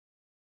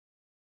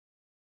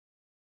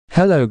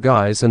Hello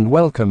guys and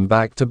welcome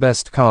back to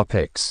Best Car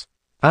Picks.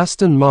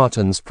 Aston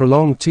Martin's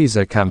prolonged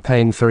teaser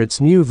campaign for its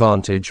new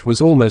Vantage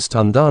was almost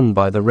undone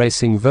by the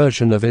racing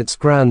version of its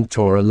Grand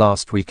Tourer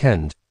last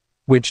weekend,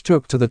 which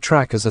took to the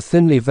track as a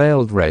thinly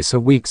veiled racer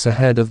weeks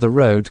ahead of the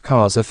road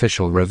car's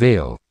official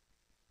reveal.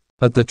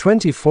 At the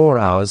 24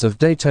 Hours of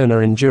Daytona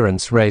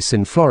endurance race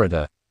in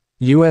Florida,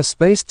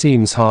 US-based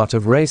teams Heart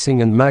of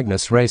Racing and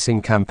Magnus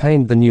Racing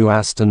campaigned the new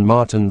Aston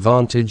Martin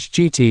Vantage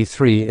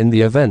GT3 in the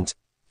event,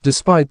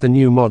 despite the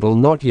new model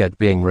not yet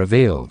being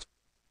revealed.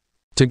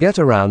 To get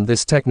around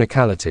this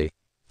technicality,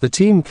 the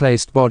team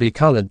placed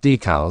body-colored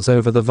decals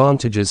over the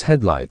Vantage's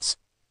headlights,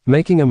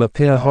 making them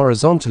appear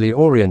horizontally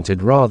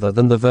oriented rather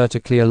than the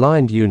vertically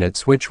aligned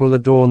units which will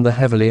adorn the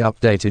heavily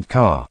updated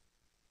car.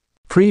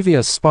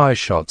 Previous spy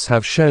shots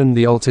have shown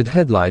the altered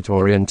headlight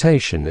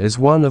orientation is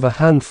one of a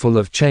handful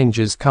of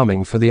changes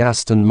coming for the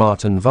Aston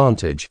Martin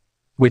Vantage,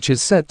 which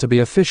is set to be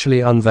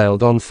officially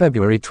unveiled on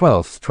February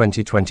 12,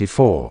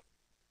 2024.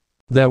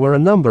 There were a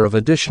number of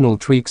additional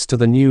tweaks to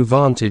the new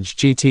Vantage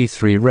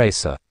GT3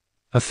 racer,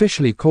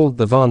 officially called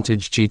the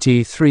Vantage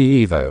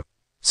GT3 Evo,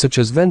 such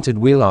as vented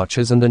wheel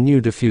arches and a new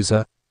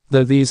diffuser,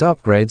 though these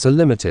upgrades are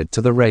limited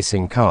to the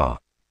racing car.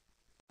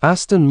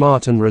 Aston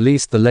Martin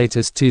released the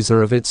latest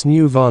teaser of its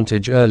new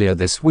Vantage earlier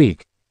this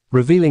week,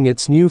 revealing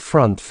its new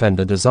front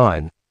fender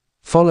design,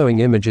 following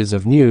images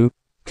of new,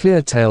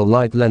 clear tail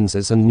light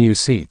lenses and new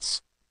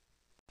seats.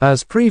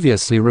 As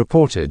previously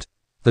reported,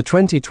 the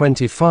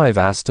 2025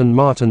 Aston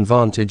Martin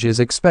Vantage is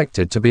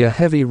expected to be a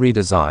heavy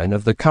redesign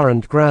of the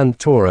current Grand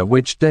Tourer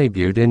which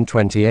debuted in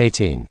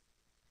 2018.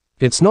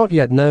 It's not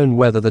yet known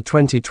whether the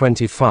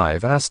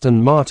 2025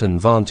 Aston Martin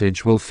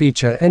Vantage will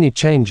feature any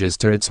changes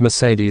to its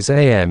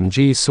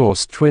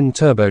Mercedes-AMG-sourced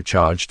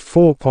twin-turbocharged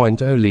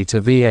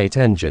 4.0-litre V8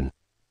 engine,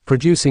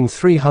 producing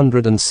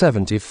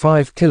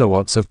 375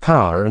 kilowatts of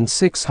power and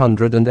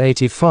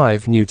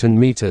 685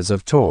 Newton-meters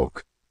of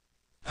torque.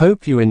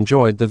 Hope you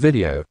enjoyed the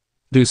video.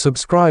 Do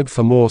subscribe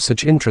for more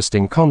such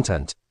interesting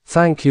content.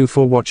 Thank you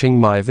for watching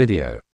my video.